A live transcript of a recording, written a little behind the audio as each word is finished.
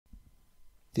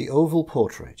The Oval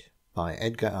Portrait by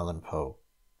Edgar Allan Poe.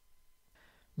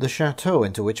 The chateau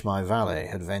into which my valet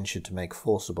had ventured to make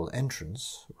forcible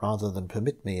entrance, rather than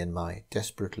permit me in my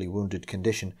desperately wounded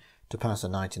condition to pass a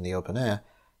night in the open air,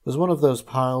 was one of those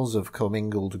piles of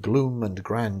commingled gloom and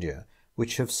grandeur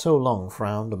which have so long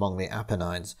frowned among the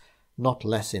Apennines, not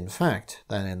less in fact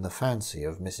than in the fancy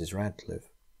of Mrs. Radcliffe.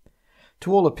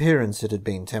 To all appearance it had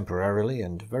been temporarily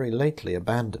and very lately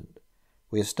abandoned.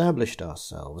 We established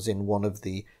ourselves in one of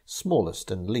the smallest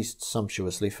and least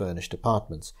sumptuously furnished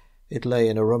apartments. It lay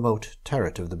in a remote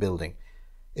turret of the building.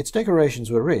 Its decorations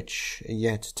were rich,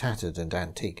 yet tattered and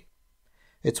antique.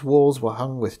 Its walls were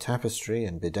hung with tapestry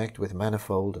and bedecked with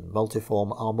manifold and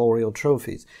multiform armorial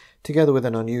trophies, together with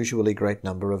an unusually great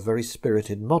number of very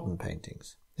spirited modern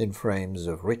paintings, in frames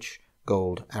of rich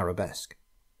gold arabesque.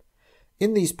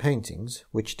 In these paintings,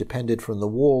 which depended from the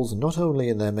walls not only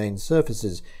in their main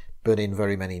surfaces, but in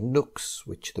very many nooks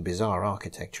which the bizarre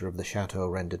architecture of the chateau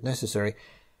rendered necessary,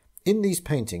 in these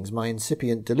paintings my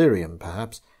incipient delirium,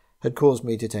 perhaps, had caused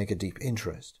me to take a deep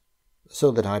interest,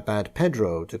 so that I bade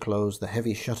Pedro to close the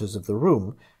heavy shutters of the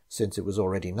room, since it was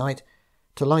already night,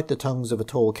 to light the tongues of a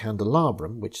tall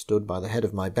candelabrum which stood by the head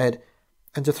of my bed,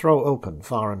 and to throw open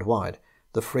far and wide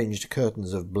the fringed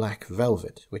curtains of black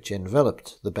velvet which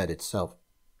enveloped the bed itself.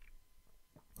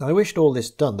 I wished all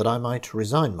this done that I might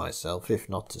resign myself, if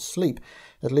not to sleep,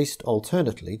 at least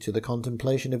alternately to the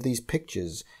contemplation of these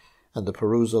pictures, and the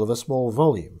perusal of a small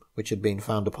volume which had been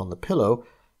found upon the pillow,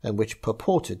 and which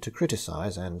purported to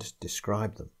criticize and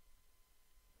describe them.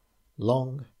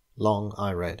 Long, long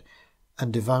I read,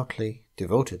 and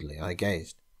devotedly I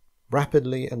gazed.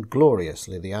 Rapidly and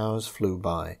gloriously the hours flew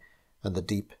by, and the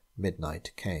deep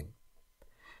midnight came.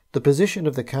 The position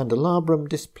of the candelabrum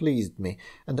displeased me,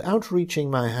 and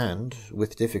outreaching my hand,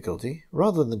 with difficulty,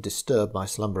 rather than disturb my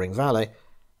slumbering valet,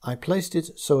 I placed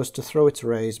it so as to throw its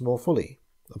rays more fully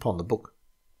upon the book.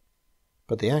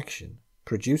 But the action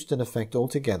produced an effect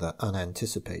altogether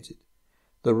unanticipated.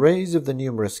 The rays of the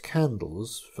numerous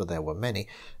candles, for there were many,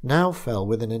 now fell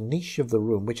within a niche of the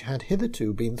room which had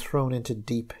hitherto been thrown into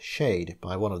deep shade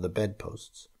by one of the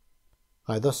bedposts.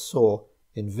 I thus saw,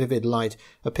 in vivid light,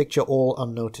 a picture all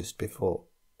unnoticed before.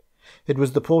 It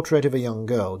was the portrait of a young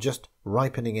girl, just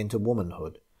ripening into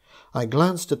womanhood. I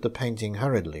glanced at the painting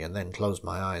hurriedly, and then closed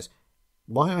my eyes.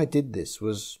 Why I did this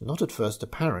was not at first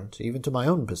apparent, even to my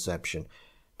own perception,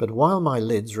 but while my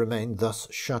lids remained thus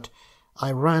shut,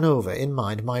 I ran over in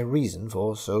mind my reason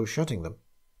for so shutting them.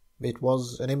 It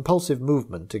was an impulsive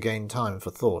movement to gain time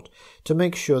for thought, to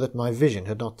make sure that my vision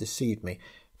had not deceived me,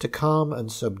 to calm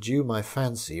and subdue my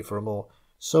fancy for a more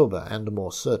sober and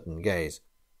more certain gaze.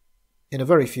 In a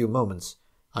very few moments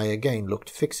I again looked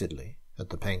fixedly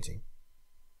at the painting.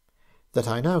 That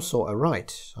I now saw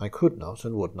aright I could not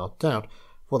and would not doubt,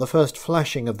 for the first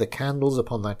flashing of the candles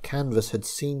upon that canvas had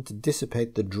seemed to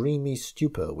dissipate the dreamy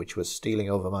stupor which was stealing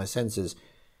over my senses,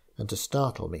 and to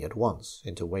startle me at once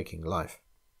into waking life.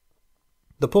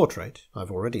 The portrait,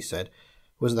 I've already said,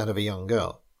 was that of a young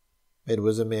girl. It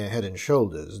was a mere head and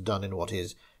shoulders, done in what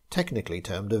is technically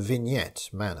termed a vignette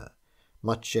manner,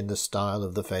 much in the style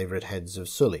of the favourite heads of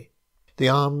Sully. The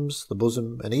arms, the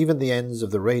bosom, and even the ends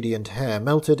of the radiant hair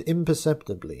melted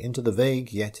imperceptibly into the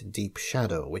vague yet deep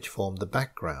shadow which formed the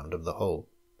background of the whole.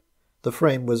 The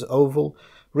frame was oval,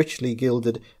 richly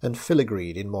gilded, and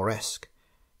filigreed in Moresque.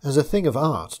 As a thing of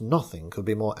art, nothing could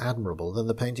be more admirable than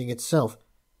the painting itself,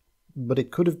 but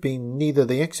it could have been neither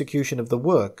the execution of the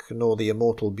work nor the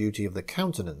immortal beauty of the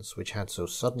countenance which had so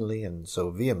suddenly and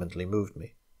so vehemently moved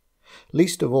me.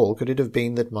 Least of all could it have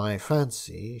been that my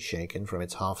fancy, shaken from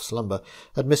its half-slumber,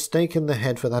 had mistaken the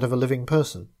head for that of a living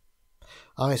person.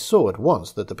 I saw at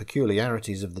once that the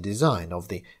peculiarities of the design, of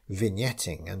the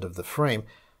vignetting, and of the frame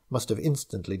must have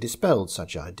instantly dispelled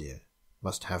such idea,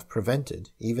 must have prevented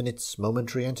even its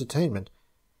momentary entertainment.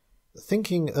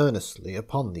 Thinking earnestly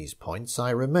upon these points, I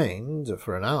remained,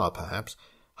 for an hour perhaps,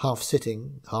 half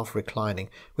sitting, half reclining,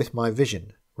 with my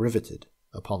vision riveted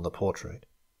upon the portrait.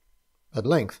 At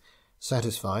length,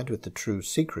 satisfied with the true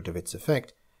secret of its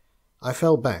effect, I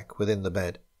fell back within the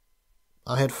bed.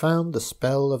 I had found the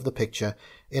spell of the picture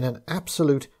in an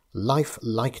absolute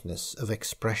life-likeness of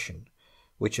expression,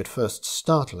 which at first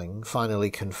startling,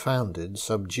 finally confounded,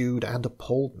 subdued, and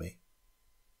appalled me.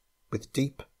 With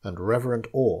deep and reverent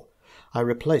awe, I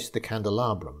replaced the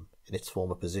candelabrum in its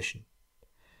former position.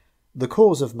 The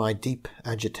cause of my deep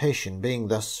agitation being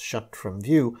thus shut from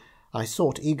view, I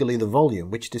sought eagerly the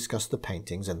volume which discussed the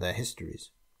paintings and their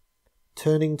histories.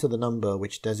 Turning to the number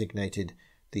which designated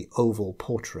the Oval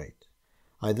Portrait,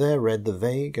 I there read the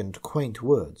vague and quaint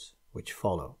words which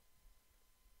follow.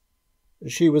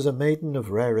 She was a maiden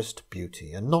of rarest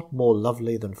beauty, and not more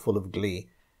lovely than full of glee,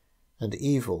 and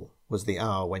evil was the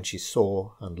hour when she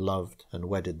saw and loved and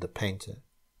wedded the painter.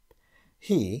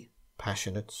 He,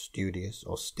 passionate, studious,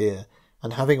 austere,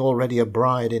 and having already a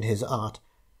bride in his art,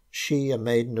 she a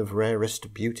maiden of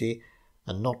rarest beauty,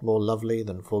 and not more lovely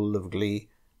than full of glee,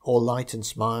 all light and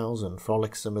smiles, and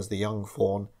frolicsome as the young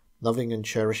fawn, loving and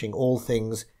cherishing all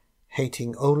things,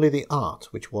 hating only the art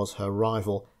which was her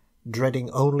rival, dreading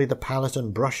only the palette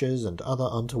and brushes and other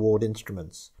untoward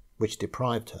instruments, which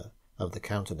deprived her of the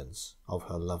countenance of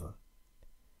her lover.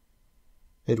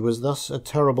 It was thus a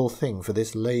terrible thing for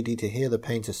this lady to hear the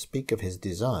painter speak of his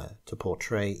desire to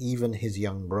portray even his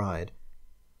young bride.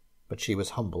 But she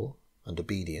was humble and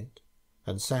obedient,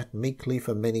 and sat meekly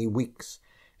for many weeks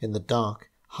in the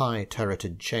dark,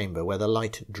 high-turreted chamber where the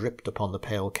light dripped upon the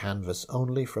pale canvas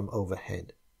only from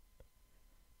overhead.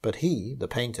 But he, the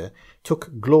painter,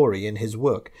 took glory in his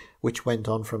work, which went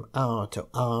on from hour to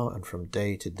hour and from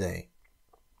day to day.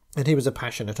 And he was a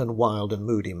passionate and wild and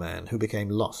moody man, who became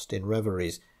lost in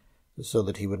reveries, so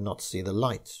that he would not see the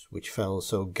light, which fell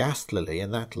so ghastlily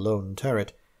in that lone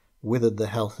turret, withered the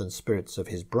health and spirits of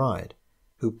his bride,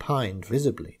 who pined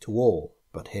visibly to all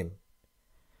but him.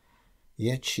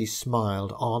 Yet she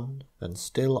smiled on and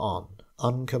still on,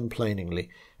 uncomplainingly,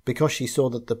 because she saw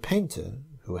that the painter,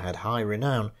 who had high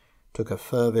renown, took a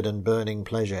fervid and burning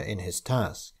pleasure in his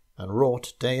task, and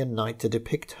wrought day and night to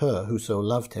depict her who so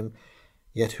loved him,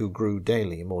 yet who grew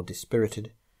daily more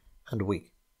dispirited and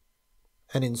weak.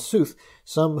 And in sooth,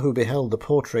 some who beheld the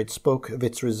portrait spoke of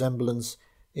its resemblance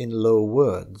in low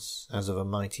words, as of a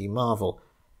mighty marvel,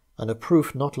 and a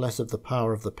proof not less of the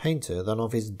power of the painter than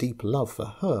of his deep love for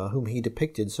her whom he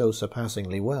depicted so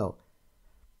surpassingly well.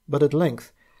 But at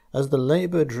length, as the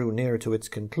labour drew near to its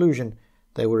conclusion,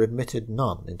 there were admitted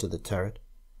none into the turret,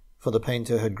 for the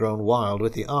painter had grown wild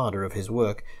with the ardour of his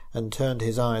work, and turned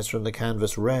his eyes from the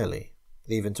canvas rarely,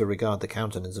 even to regard the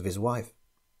countenance of his wife.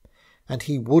 And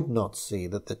he would not see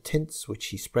that the tints which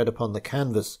he spread upon the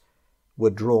canvas were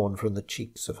drawn from the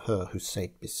cheeks of her who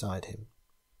sate beside him.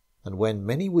 And when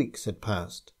many weeks had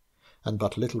passed, and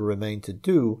but little remained to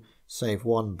do, save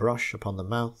one brush upon the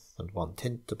mouth and one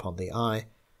tint upon the eye,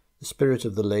 the spirit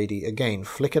of the lady again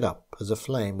flickered up as a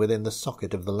flame within the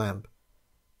socket of the lamp,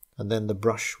 and then the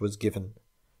brush was given,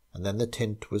 and then the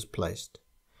tint was placed,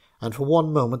 and for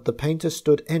one moment the painter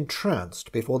stood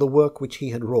entranced before the work which he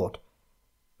had wrought,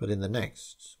 but in the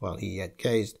next, while he yet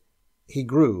gazed, he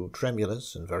grew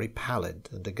tremulous and very pallid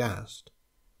and aghast,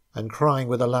 and crying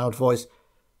with a loud voice,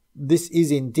 "This is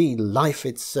indeed life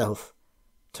itself,"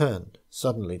 turned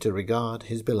suddenly to regard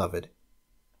his beloved.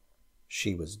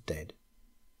 She was dead.